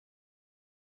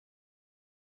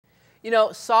You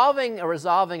know, solving or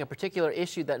resolving a particular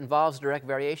issue that involves direct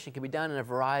variation can be done in a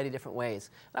variety of different ways.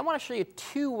 And I want to show you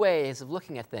two ways of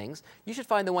looking at things. You should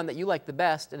find the one that you like the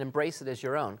best and embrace it as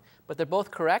your own. But they're both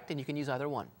correct, and you can use either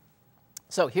one.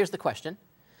 So here's the question.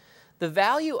 The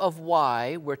value of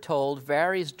y, we're told,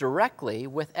 varies directly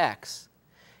with x.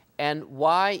 And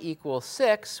y equals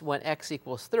 6 when x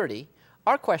equals 30.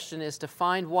 Our question is to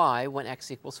find y when x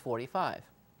equals 45.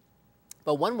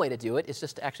 But one way to do it is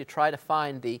just to actually try to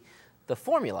find the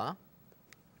formula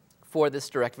for this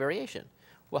direct variation.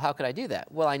 Well, how could I do that?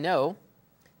 Well, I know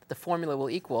that the formula will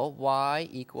equal y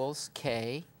equals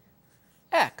kx,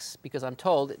 because I'm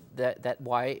told that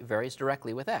y varies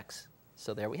directly with x.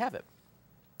 So there we have it.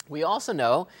 We also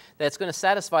know that it's going to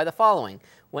satisfy the following.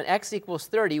 When x equals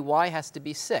 30, y has to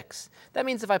be 6. That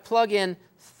means if I plug in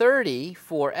 30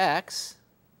 for x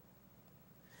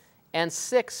and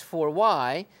 6 for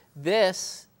y,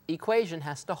 this equation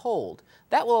has to hold.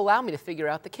 That will allow me to figure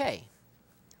out the k.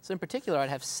 So in particular, I'd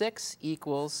have 6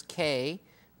 equals k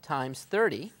times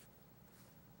 30.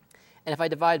 And if I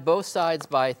divide both sides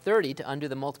by 30 to undo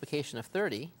the multiplication of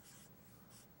 30,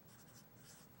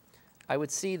 I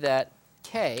would see that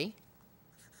k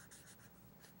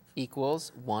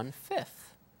equals 1/5.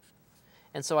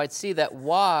 And so I'd see that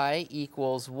y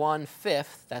equals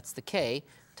 1/5, that's the k,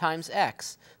 times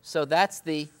x. So that's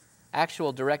the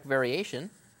actual direct variation.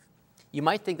 You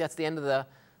might think that's the end of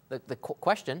the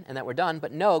question and that we're done,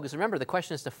 but no, because remember, the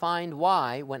question is to find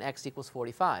y when x equals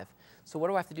 45. So what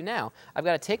do I have to do now? I've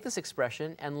got to take this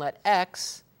expression and let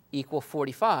x equal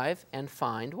 45 and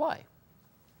find y.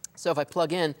 So if I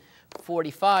plug in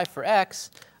 45 for x,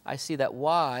 I see that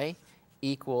y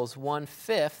equals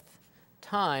 1/5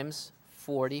 times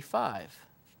 45.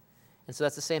 And so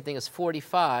that's the same thing as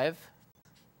 45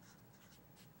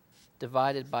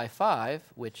 divided by 5,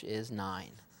 which is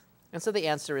 9. And so the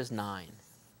answer is 9,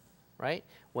 right?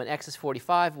 When x is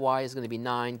 45, y is going to be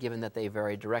 9, given that they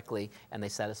vary directly and they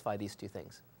satisfy these two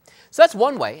things. So that's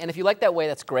one way, and if you like that way,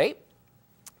 that's great.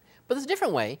 But there's a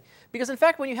different way, because in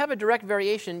fact, when you have a direct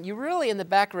variation, you really in the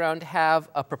background have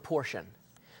a proportion.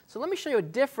 So let me show you a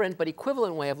different but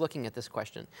equivalent way of looking at this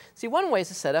question. See, one way is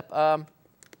to set up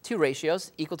two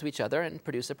ratios equal to each other and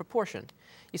produce a proportion.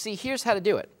 You see, here's how to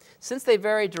do it. Since they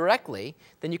vary directly,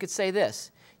 then you could say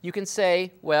this. You can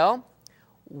say, well,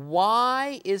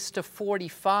 y is to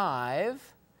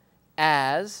 45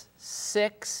 as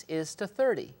 6 is to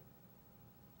 30.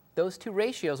 Those two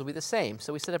ratios will be the same.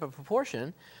 So we set up a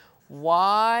proportion.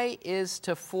 Y is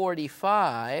to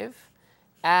 45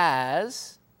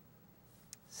 as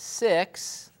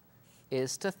 6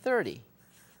 is to 30.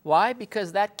 Why?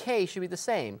 Because that k should be the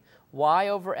same. Y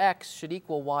over x should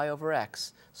equal y over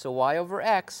x. So y over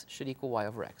x should equal y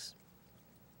over x.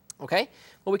 Okay?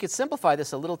 Well, we could simplify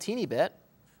this a little teeny bit,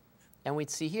 and we'd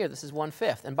see here this is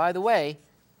 1/5. And by the way,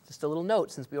 just a little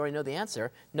note, since we already know the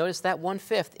answer, notice that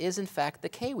 1/5 is in fact the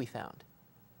k we found.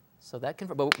 So that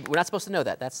but we're not supposed to know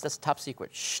that. That's top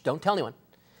secret. Shh, don't tell anyone.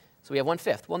 So we have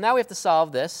 1/5. Well, now we have to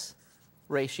solve this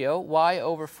ratio. Y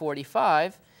over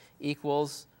 45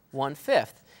 equals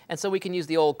 1/5. And so we can use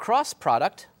the old cross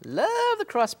product. Love the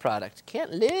cross product.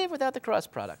 Can't live without the cross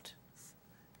product.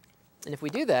 And if we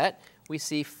do that, we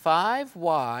see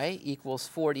 5y equals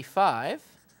 45.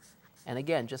 And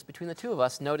again, just between the two of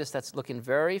us, notice that's looking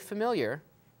very familiar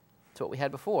to what we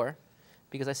had before,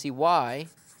 because I see y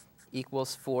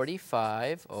equals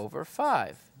 45 over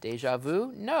 5. Deja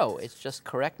vu? No, it's just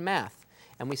correct math.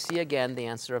 And we see again the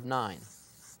answer of 9.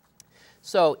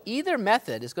 So either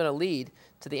method is going to lead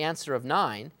to the answer of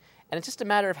 9, and it's just a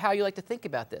matter of how you like to think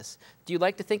about this. Do you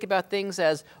like to think about things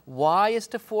as y is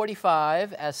to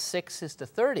 45 as 6 is to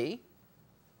 30?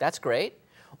 That's great.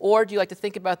 Or do you like to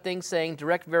think about things saying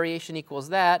direct variation equals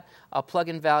that, I'll plug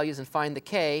in values and find the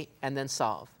k, and then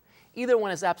solve? Either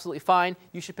one is absolutely fine.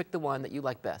 You should pick the one that you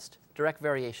like best. Direct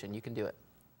variation, you can do it.